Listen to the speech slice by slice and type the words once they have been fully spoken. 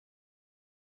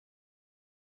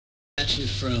Actually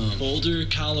from Boulder,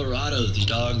 Colorado, the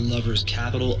dog lovers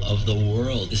capital of the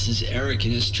world. This is Eric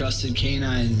and his trusted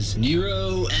canines,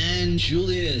 Nero and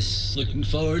Julius. Looking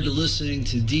forward to listening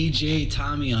to DJ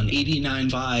Tommy on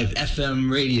 89.5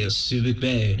 FM radio, Subic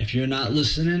Bay. If you're not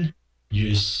listening,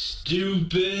 you're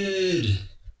stupid.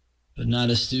 But not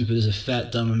as stupid as a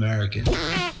fat, dumb American.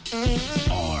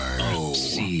 R-O-C-K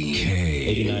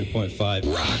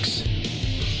 89.5 rocks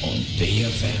on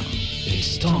BFM.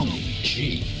 It's Tommy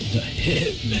G, the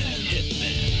Hitman.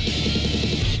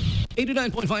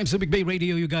 89.5 Subic Bay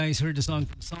Radio. You guys heard the song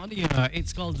from Sonia.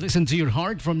 It's called Listen to Your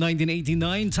Heart from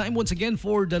 1989. Time once again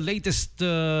for the latest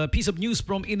piece of news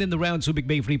from in and around Subic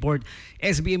Bay Freeport.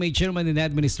 SBMA Chairman and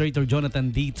Administrator Jonathan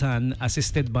D. Tan,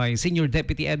 assisted by Senior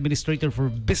Deputy Administrator for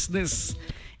Business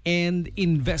and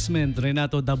Investment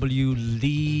Renato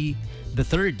W.Lee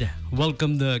III,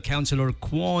 welcomed Councilor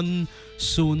Kwon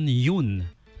Hyun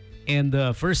and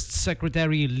First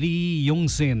Secretary Lee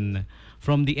Youngsin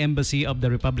from the Embassy of the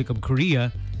Republic of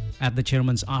Korea at the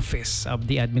Chairman's Office of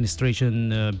the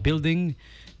Administration Building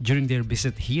during their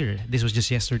visit here. This was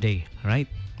just yesterday, right?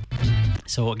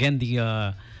 So again,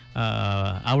 the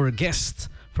our guest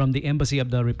from the Embassy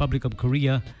of the Republic of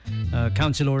Korea,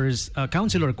 Councilor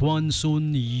Kwon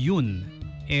Hyun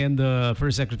and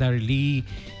First Secretary Lee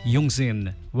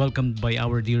Youngsin, welcomed by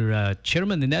our dear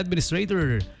Chairman and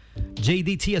Administrator,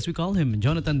 JDT as we call him,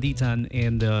 Jonathan D. Tan,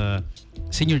 and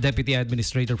Senior Deputy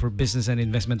Administrator for Business and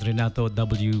Investment, Renato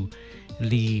W.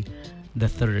 Lee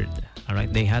III. All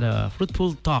right, they had a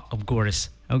fruitful talk, of course.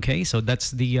 Okay, so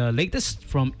that's the latest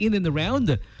from in and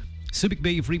around Subic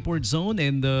Bay Freeport Zone.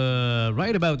 And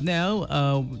right about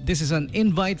now, this is an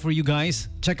invite for you guys.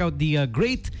 Check out the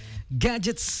great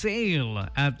gadget sale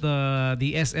at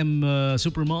the SM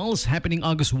Super Malls happening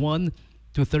August 1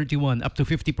 to 31, up to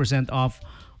 50% off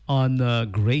on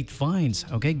great finds.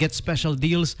 Okay, get special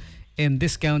deals and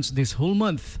discounts this whole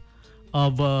month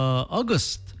of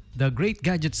August. The great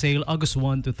gadget sale, August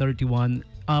 1 to 31,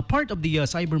 part of the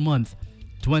Cyber Month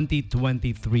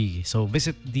 2023. So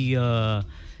visit the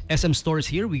SM stores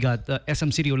here. We got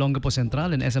SM City Olongapo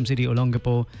Central and SM City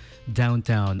Olongapo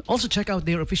Downtown. Also check out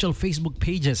their official Facebook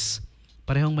pages.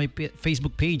 Parehong may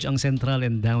Facebook page ang Central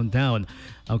and Downtown.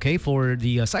 Okay, for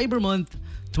the Cyber Month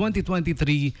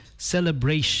 2023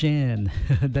 celebration.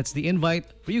 That's the invite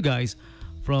for you guys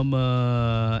from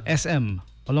SM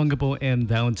Olongapo and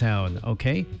Downtown.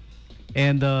 Okay,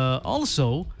 and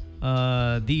also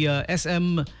the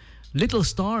SM Little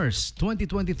Stars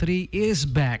 2023 is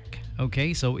back.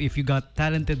 Okay, so if you got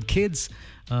talented kids,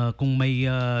 kung may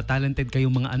talented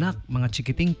kayong mga anak, mga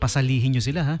chikiting, pasalihin nyo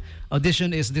sila ha.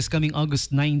 Audition is this coming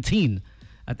August 19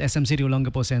 at SM City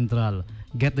Olongapo Central.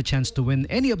 Get the chance to win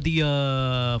any of the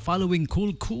following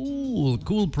cool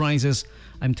prizes.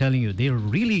 I'm telling you, they're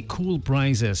really cool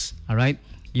prizes. All right,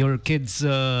 your kids,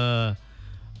 well,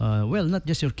 not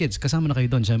just your kids, kasama na kayo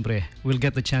doon, syempre, will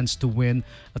get the chance to win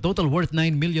a total worth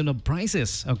 9 million of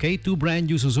prizes. Okay, 2 brand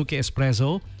new Suzuki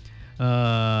Espresso,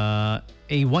 a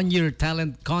 1-year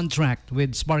talent contract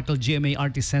with Sparkle GMA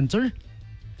Artist Center,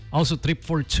 also trip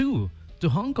for 2 to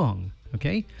Hong Kong.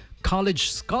 Okay, college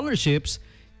scholarships,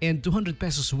 and 200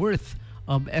 pesos worth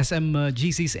of SM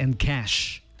GCs and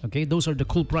cash. Okay, those are the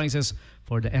cool prizes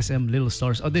for the SM Little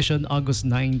Stars audition August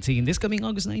 19. This coming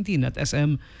August 19 at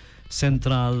SM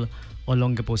Central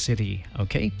Olongapo City.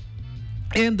 Okay,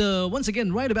 and once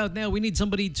again, right about now, we need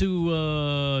somebody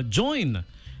to join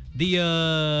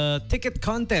the ticket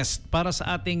contest para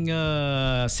sa ating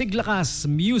Siglakas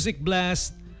Music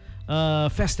Blast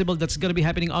festival that's gonna be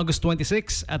happening August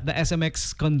 26 at the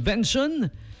SMX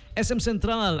Convention, SM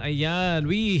Central. Ayan,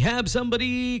 we have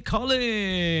somebody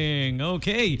calling.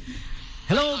 Okay,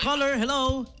 hello caller.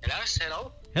 Hello.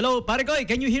 Hello, pare koy,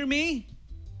 can you hear me?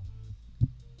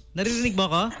 Naririnig mo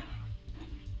ako?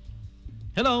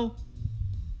 Hello?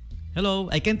 Hello?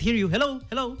 I can't hear you. Hello?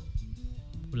 Hello?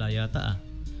 Wala yata ah.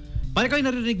 Pare koy,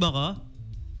 naririnig mo ako?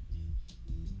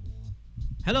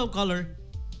 Hello, caller?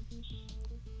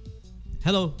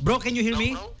 Hello? Bro, can you hear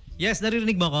me? Hello? Yes,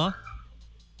 naririnig mo ako?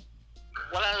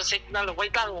 Walang signal.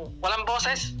 Wait lang. Walang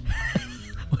boses?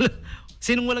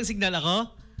 Sinong walang signal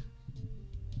ako?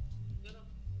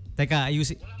 Teka,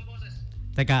 ayusin.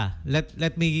 Teka,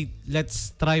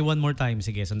 let's try one more time.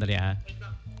 Sige, sandali ah.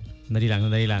 Sandali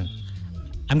lang.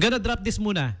 I'm gonna drop this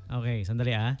muna. Okay,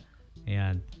 sandali ah.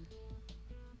 Ayan.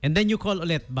 And then you call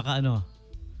ulit. Baka ano,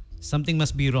 something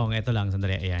must be wrong. Ito lang,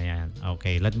 sandali. Ayan.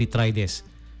 Okay, let me try this.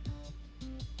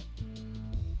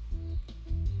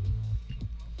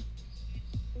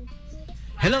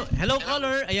 Hello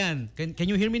caller. Ayan. Can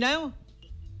you hear me now?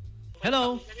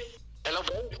 Hello? Hello,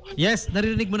 bro? Yes,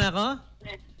 naririnig mo na ako?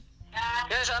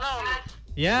 Yes,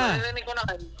 Yeah. Narinig ko na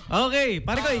kayo. Okay,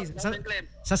 pare ko,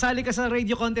 sasali ka sa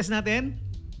radio contest natin?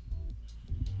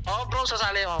 Bro,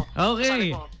 sasali ako.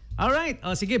 Okay. Alright.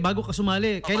 Sige, bago ka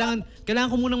sumali, kailangan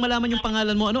ko munang malaman yung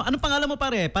pangalan mo. Anong pangalan mo,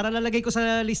 pare? Para lalagay ko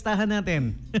sa listahan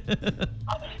natin.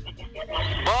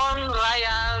 Bon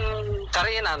Ryan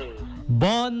Karinan.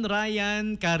 Bon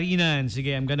Ryan Karinan.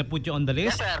 Sige, I'm gonna put you on the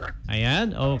list. Yes, sir.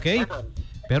 Ayan, okay. Yes, sir.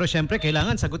 Pero syempre,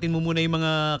 kailangan sagutin mo muna yung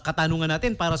mga katanungan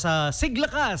natin para sa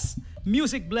Siglakas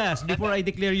Music Blast before I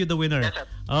declare you the winner. Yes, sir.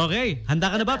 Okay. Handa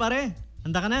ka na ba, pare?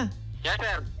 Handa ka na? Yes,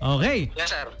 sir. Okay.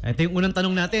 Yes, sir. Ito yung unang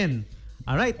tanong natin.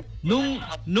 Alright.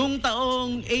 Nung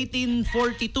taong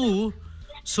 1842,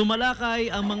 sumalakay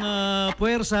ang mga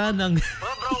puwersa ng...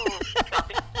 Bro.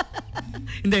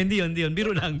 Hindi yun.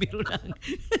 Biro lang.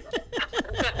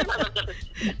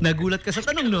 Nagulat ka sa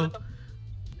tanong, no?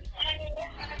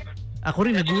 Ako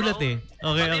rin nagulat eh.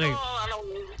 Okay.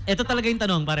 Ito talaga yung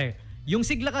tanong, pare. Yung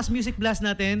Siglakas Music Blast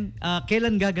natin,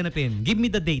 kailan gaganapin? Give me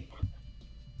the date.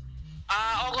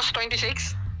 August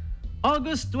 26.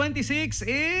 August 26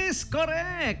 is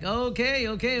correct. Okay.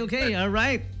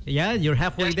 Alright. Yan, you're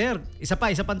halfway there. Isa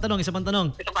pang tanong.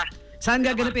 Ito pa. Saan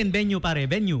gaganapin? Venue, pare.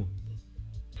 Venue.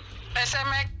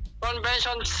 SMX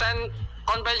Convention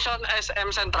SM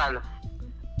Central.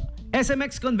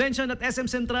 SMX Convention at SM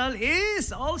Central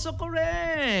is also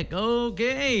correct.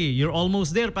 Okay. You're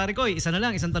almost there, pare ko. Isang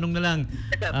tanong na lang.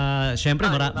 Siyempre,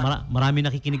 marami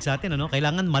nakikinig sa atin. Ano?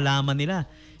 Kailangan malaman nila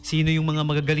sino yung mga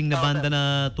magagaling na banda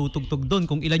na tutugtog doon.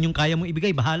 Kung ilan yung kaya mong ibigay,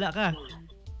 bahala ka.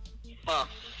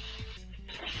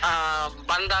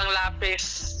 Bandang Lapis,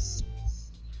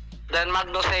 then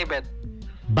Magnus Haven.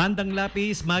 Bandang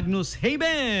Lapis, Magnus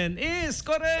Haven is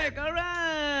correct.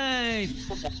 Alright.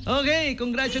 Okay,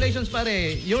 congratulations,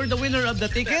 pare. You're the winner of the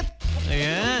ticket.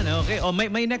 Ayan, okay.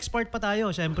 May next part pa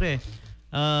tayo, syempre.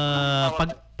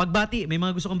 Pagbati, may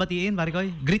mga gusto kong batiin, pare ko.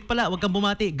 Greet pala, wag kang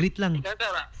bumati. Greet lang.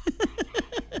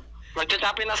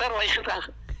 Magchachapi na, sir.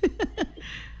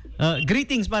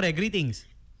 Greetings, pare. Greetings.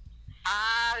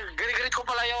 Greet ko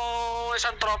pala yung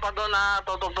isang tropa doon na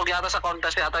tutugtog yata sa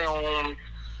contest yata yung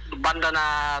banda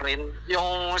na rin.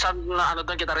 Yung isang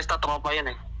doon, gitarista, tropa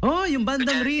yun eh. Oh, yung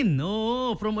bandang rin.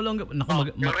 Oo, from Olonga.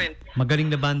 Naku, magaling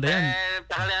na banda yan.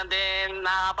 Tagal yan din,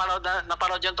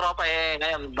 napanood yung tropa eh.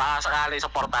 Ngayon, baka sakali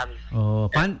supportan. Oh,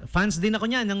 fans din ako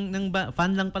niyan.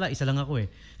 Fan lang pala, isa lang ako eh.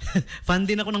 Fan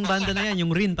din ako ng banda na yan,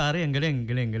 yung rin, pare. Ang galing.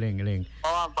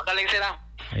 Pagaling sila.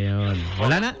 Ayun.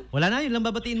 Wala na? Yun lang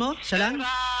babatiin mo? Siya lang?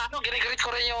 Ginigreet ko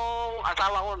rin yung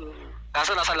asawa ko.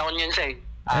 Kaso nasa laon yun siya eh.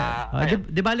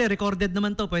 Di bale, recorded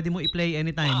naman to. Pwede mo i-play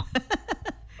anytime.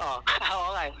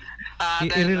 Okay.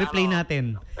 I-replay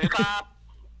natin.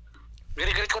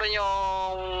 Ginigreet ko rin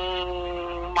yung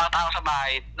mga tao sa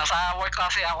bahay. Nasa work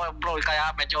kasi ako, bro, kaya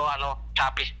medyo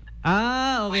choppy.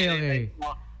 Okay.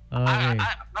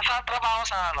 Nasa trabaho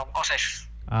sa Oses.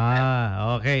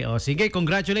 Okay. Sige,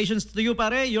 congratulations to you,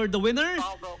 pare. You're the winner.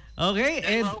 Bro. Okay,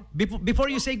 and before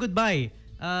you say goodbye,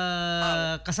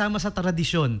 kasama sa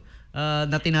tradisyon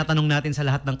na tinatanong natin sa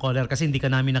lahat ng caller kasi hindi ka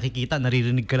namin nakikita,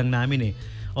 naririnig ka lang namin eh.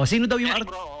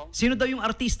 Sino daw yung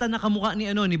artista na kamukha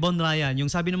ni Bon Ryan? Yung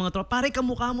sabi ng mga tropa, pare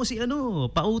kamukha mo si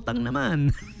pautang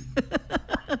naman.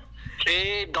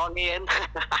 Si Donnie Yen.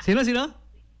 Sino?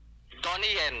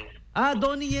 Donnie Yen.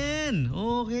 Donnie Yen.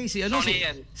 Okay, si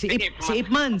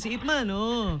Ipman. Si Ipman.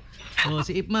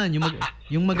 Si Ipman,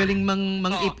 yung magaling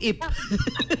mang ip-ip.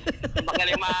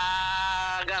 Magaling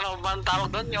bang tawag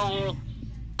doon? Yung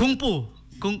Kung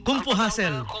Fu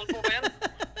hustle. Kung Fu ba yan?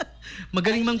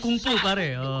 Magaling mang Kung Fu,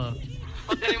 pare.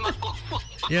 Magaling mang Kung Fu.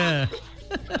 Yeah.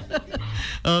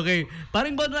 Okay.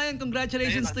 Paring Bon Ryan,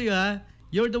 congratulations to you, ha.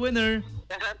 You're the winner.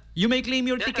 You may claim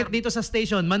your ticket dito sa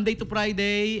station Monday to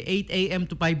Friday, 8 a.m.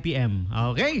 to 5 p.m.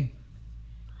 Okay?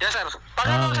 Yes, sir.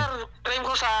 Sir, claim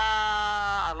ko sa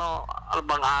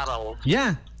albang araw.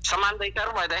 Yeah. Sa Monday, sir,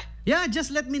 pwede? Yeah, just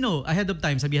let me know ahead of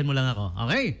time. Sabihan mo lang ako.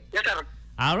 Okay? Yes, sir.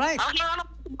 Alright. Ano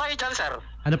po kayo dyan, sir?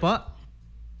 Ano po?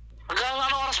 Hanggang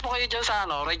oras po kayo dyan sa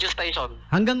radio station?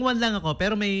 Hanggang 1 lang ako,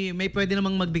 pero may pwede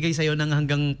namang magbigay sa'yo ng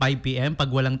hanggang 5 p.m.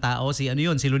 pag walang tao. Si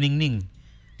Luningning.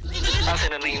 Si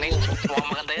Luningning. Mukhang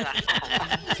maganda yun,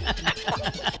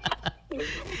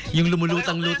 Yung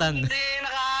lumulutang-lutang. Hindi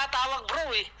nakatawag, bro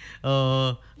eh.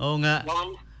 Oo nga.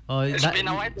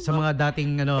 Sa mga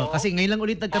dating kasi ngayon lang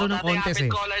ulit nagkaroon ng contest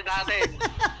eh. Caller natin.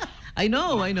 I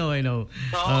know.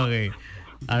 Okay.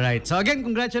 Alright. So again,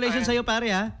 congratulations sa'yo,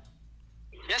 pare, ha?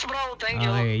 Yes, bro. Thank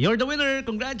you. Okay. You're the winner.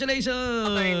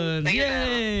 Congratulations. Okay. Thank you,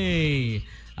 Yay!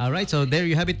 Alright. So there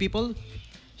you have it, people.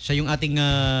 Siya yung ating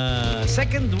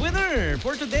second winner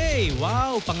for today.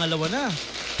 Wow, pangalawa na.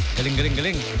 Galing, galing,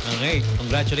 galing. Okay,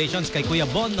 congratulations kay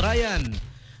Kuya Bon Ryan,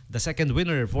 the second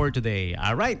winner for today.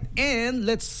 All right, and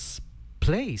let's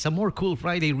play some more cool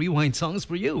Friday Rewind songs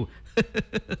for you.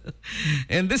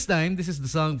 And this time, this is the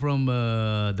song from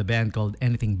the band called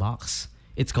Anything Box.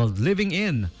 It's called Living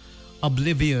in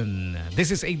Oblivion. This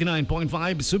is 89.5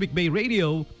 Subic Bay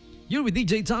Radio. You're with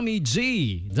DJ Tommy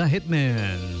G, the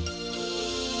Hitman.